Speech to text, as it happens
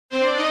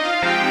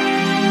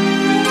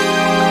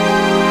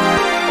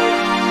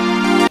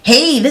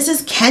Hey, this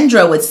is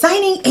Kendra with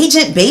Signing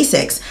Agent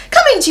Basics,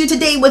 coming to you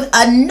today with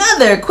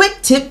another Quick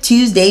Tip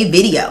Tuesday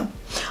video.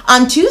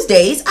 On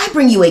Tuesdays, I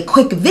bring you a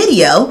quick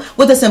video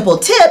with a simple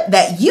tip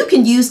that you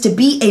can use to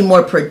be a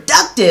more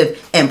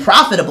productive and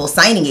profitable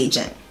signing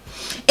agent.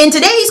 In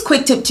today's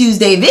Quick Tip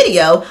Tuesday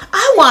video,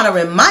 I want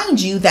to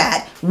remind you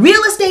that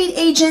real estate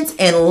agents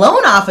and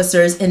loan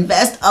officers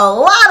invest a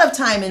lot of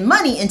time and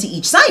money into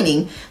each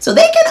signing, so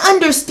they can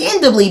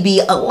understandably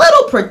be a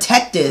little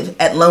protective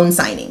at loan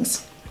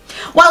signings.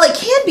 While it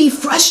can be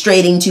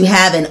frustrating to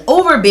have an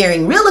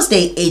overbearing real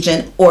estate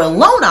agent or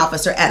loan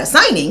officer at a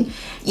signing,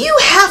 you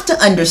have to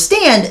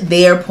understand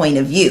their point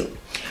of view.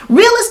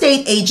 Real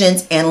estate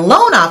agents and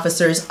loan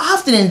officers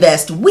often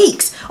invest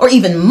weeks or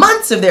even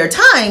months of their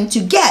time to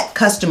get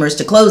customers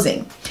to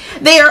closing.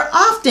 They are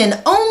often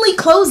only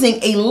closing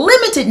a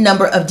limited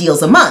number of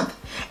deals a month,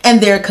 and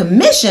their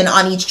commission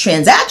on each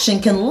transaction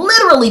can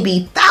literally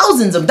be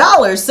thousands of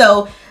dollars,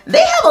 so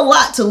they have a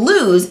lot to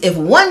lose if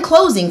one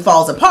closing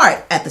falls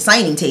apart at the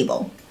signing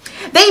table.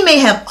 They may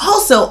have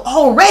also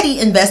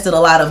already invested a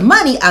lot of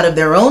money out of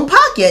their own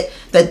pocket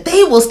that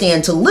they will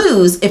stand to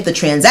lose if the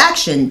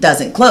transaction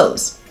doesn't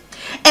close.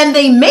 And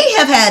they may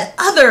have had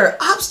other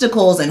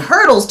obstacles and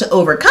hurdles to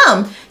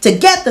overcome to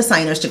get the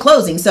signers to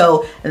closing,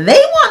 so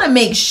they want to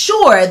make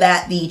sure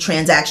that the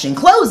transaction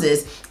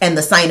closes and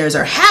the signers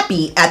are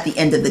happy at the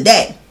end of the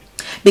day.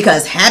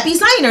 Because happy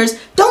signers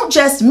don't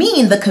just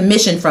mean the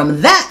commission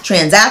from that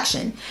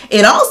transaction.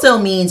 It also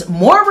means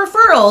more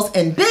referrals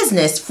and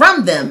business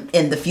from them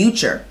in the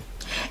future.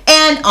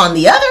 And on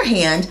the other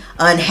hand,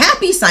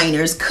 unhappy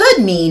signers could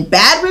mean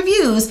bad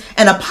reviews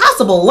and a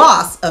possible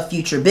loss of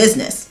future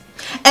business.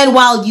 And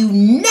while you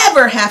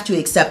never have to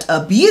accept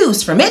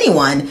abuse from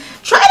anyone,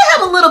 try to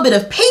have a little bit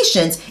of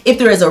patience if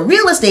there is a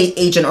real estate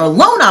agent or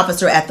loan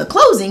officer at the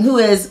closing who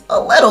is a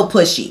little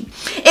pushy.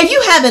 If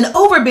you have an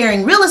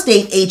overbearing real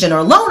estate agent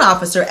or loan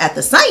officer at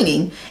the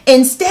signing,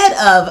 instead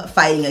of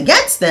fighting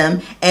against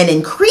them and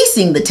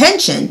increasing the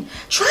tension,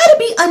 try to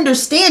be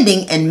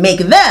understanding and make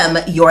them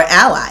your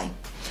ally.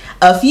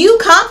 A few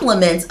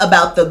compliments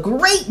about the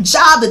great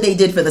job that they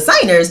did for the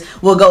signers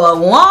will go a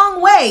long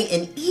way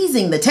in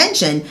easing the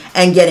tension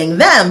and getting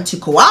them to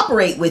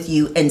cooperate with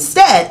you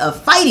instead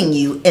of fighting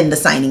you in the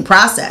signing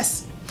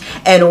process.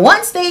 And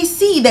once they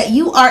see that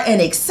you are an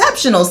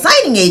exceptional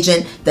signing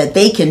agent that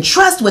they can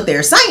trust with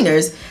their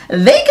signers,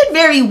 they could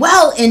very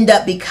well end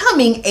up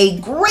becoming a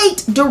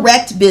great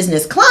direct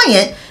business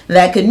client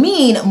that could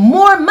mean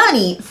more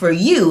money for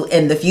you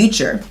in the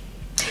future.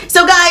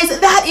 So guys,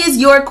 that is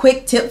your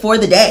quick tip for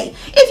the day.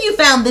 If you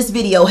found this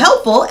video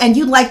helpful and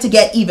you'd like to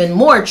get even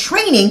more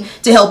training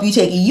to help you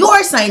take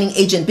your signing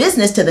agent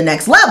business to the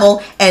next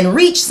level and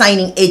reach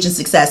signing agent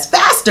success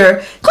faster,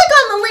 click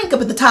on the link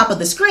up at the top of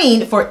the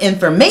screen for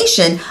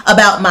information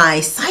about my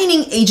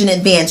Signing Agent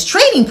Advanced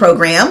Training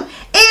Program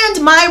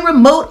and my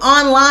remote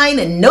online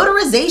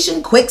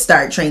notarization quick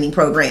start training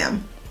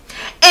program.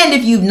 And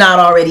if you've not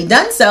already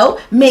done so,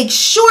 make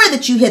sure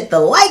that you hit the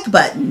like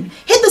button,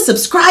 hit the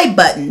subscribe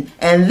button,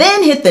 and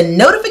then hit the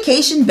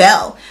notification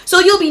bell so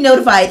you'll be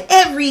notified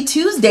every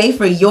Tuesday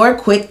for your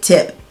quick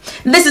tip.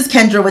 This is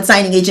Kendra with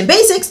Signing Agent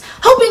Basics,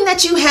 hoping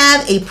that you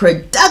have a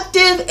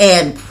productive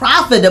and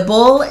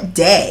profitable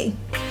day.